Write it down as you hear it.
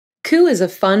Coup is a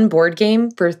fun board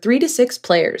game for 3 to 6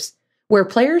 players, where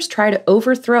players try to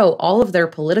overthrow all of their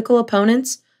political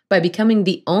opponents by becoming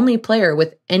the only player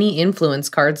with any influence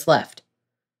cards left.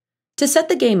 To set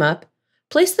the game up,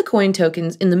 place the coin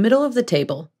tokens in the middle of the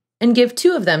table and give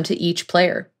 2 of them to each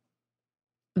player.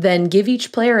 Then give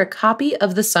each player a copy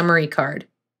of the summary card.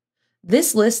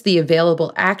 This lists the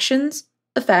available actions,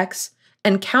 effects,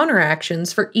 and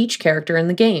counteractions for each character in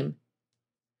the game.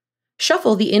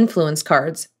 Shuffle the influence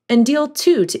cards and deal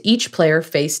 2 to each player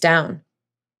face down.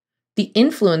 The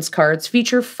influence cards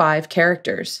feature 5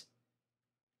 characters.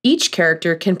 Each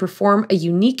character can perform a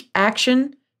unique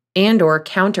action and/or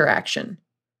counteraction.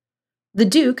 The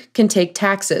Duke can take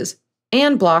taxes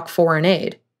and block foreign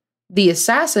aid. The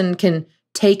Assassin can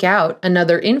take out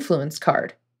another influence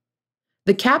card.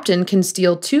 The Captain can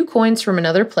steal 2 coins from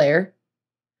another player.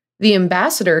 The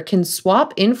Ambassador can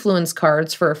swap influence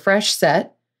cards for a fresh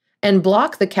set and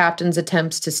block the Captain's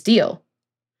attempts to steal.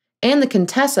 And the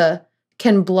Contessa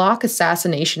can block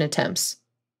assassination attempts.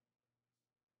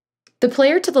 The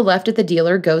player to the left of the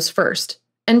dealer goes first,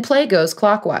 and play goes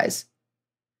clockwise.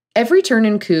 Every turn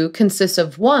in Coup consists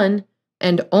of 1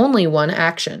 and only 1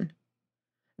 action.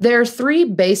 There are 3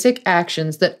 basic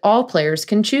actions that all players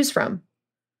can choose from.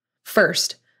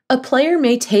 First, a player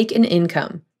may take an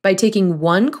income by taking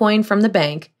 1 coin from the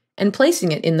bank and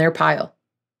placing it in their pile.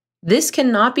 This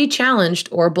cannot be challenged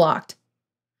or blocked.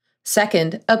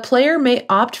 Second, a player may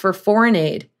opt for foreign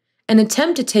aid and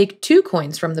attempt to take 2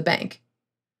 coins from the bank.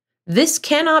 This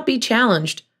cannot be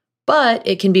challenged, but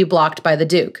it can be blocked by the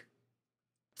Duke.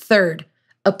 Third,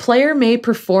 a player may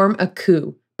perform a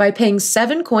coup by paying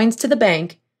 7 coins to the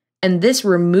bank, and this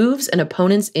removes an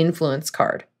opponent's influence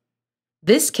card.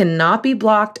 This cannot be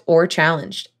blocked or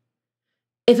challenged.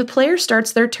 If a player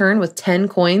starts their turn with 10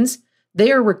 coins, they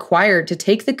are required to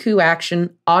take the coup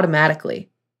action automatically.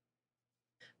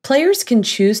 Players can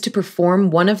choose to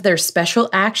perform one of their special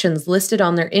actions listed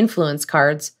on their influence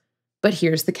cards, but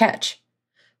here's the catch.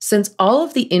 Since all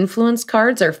of the influence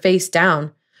cards are face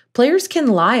down, players can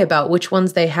lie about which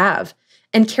ones they have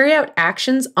and carry out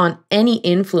actions on any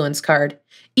influence card,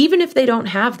 even if they don't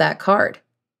have that card.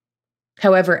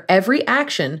 However, every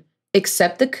action,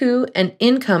 except the coup and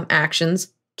income actions,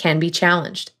 can be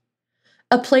challenged.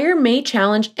 A player may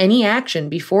challenge any action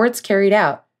before it's carried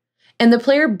out, and the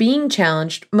player being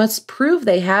challenged must prove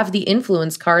they have the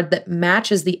influence card that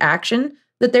matches the action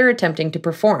that they're attempting to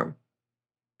perform.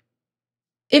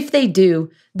 If they do,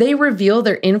 they reveal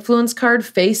their influence card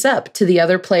face up to the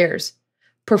other players,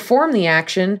 perform the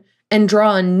action, and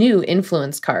draw a new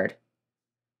influence card.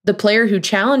 The player who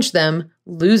challenged them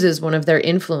loses one of their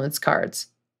influence cards.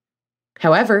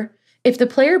 However, if the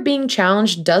player being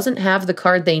challenged doesn't have the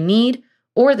card they need,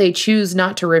 or they choose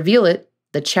not to reveal it,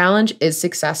 the challenge is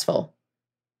successful.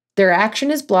 Their action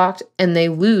is blocked and they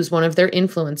lose one of their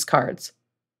influence cards.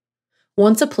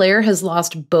 Once a player has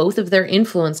lost both of their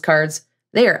influence cards,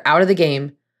 they are out of the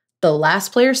game. The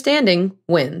last player standing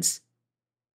wins.